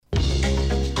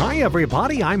Hey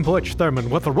everybody, I'm Butch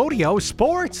Thurman with the Rodeo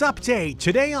Sports Update.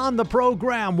 Today on the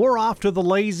program, we're off to the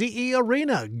Lazy E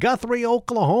Arena, Guthrie,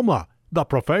 Oklahoma, the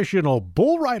Professional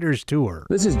Bull Riders Tour.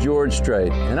 This is George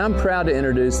Strait, and I'm proud to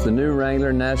introduce the new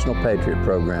Wrangler National Patriot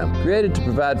Program, created to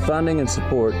provide funding and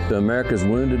support to America's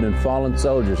wounded and fallen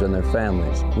soldiers and their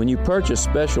families. When you purchase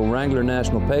special Wrangler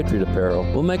National Patriot apparel,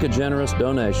 we'll make a generous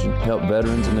donation to help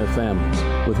veterans and their families.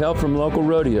 With help from local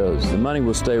rodeos, the money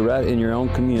will stay right in your own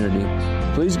community.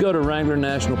 Please go to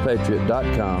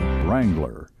WranglerNationalPatriot.com.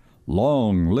 Wrangler.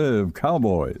 Long live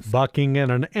Cowboys. Bucking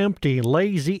in an empty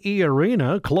Lazy E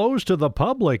Arena closed to the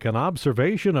public in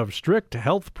observation of strict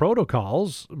health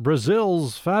protocols,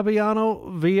 Brazil's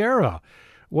Fabiano Vieira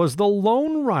was the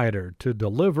lone rider to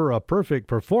deliver a perfect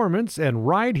performance and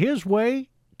ride his way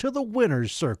to the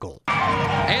winner's circle.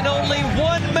 And only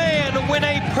one man win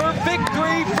a perfect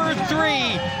 3 for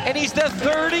 3, and he's the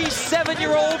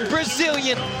 37-year-old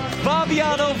Brazilian.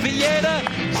 Fabiano Vieira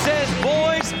says,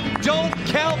 boys, don't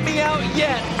count me out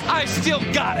yet. I still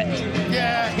got it.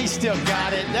 Yeah, he still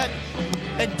got it.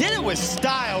 And did it with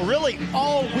style, really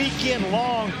all weekend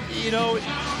long. You know,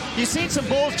 you've seen some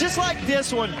bulls just like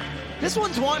this one. This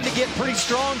one's wanting to get pretty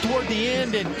strong toward the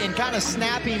end and kind of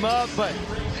snap him up, but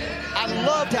I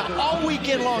loved how all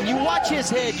weekend long, you watch his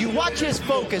head, you watch his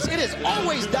focus. It is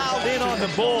always dialed in on the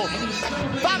bull.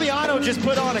 Fabiano just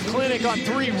put on a clinic on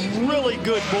 3 really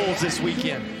good bulls this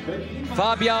weekend.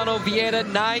 Fabiano Vieira,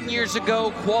 9 years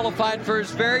ago, qualified for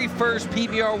his very first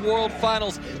PBR World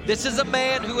Finals. This is a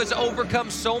man who has overcome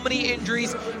so many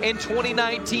injuries in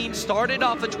 2019, started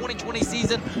off the 2020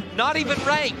 season not even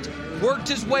ranked, worked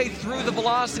his way through the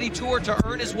Velocity Tour to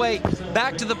earn his way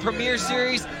back to the Premier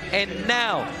Series, and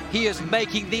now he is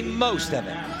making the most of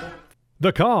it.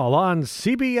 The Call on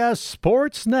CBS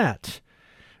Sports Net.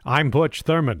 I'm Butch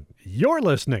Thurman. You're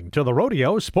listening to the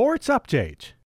Rodeo Sports Update.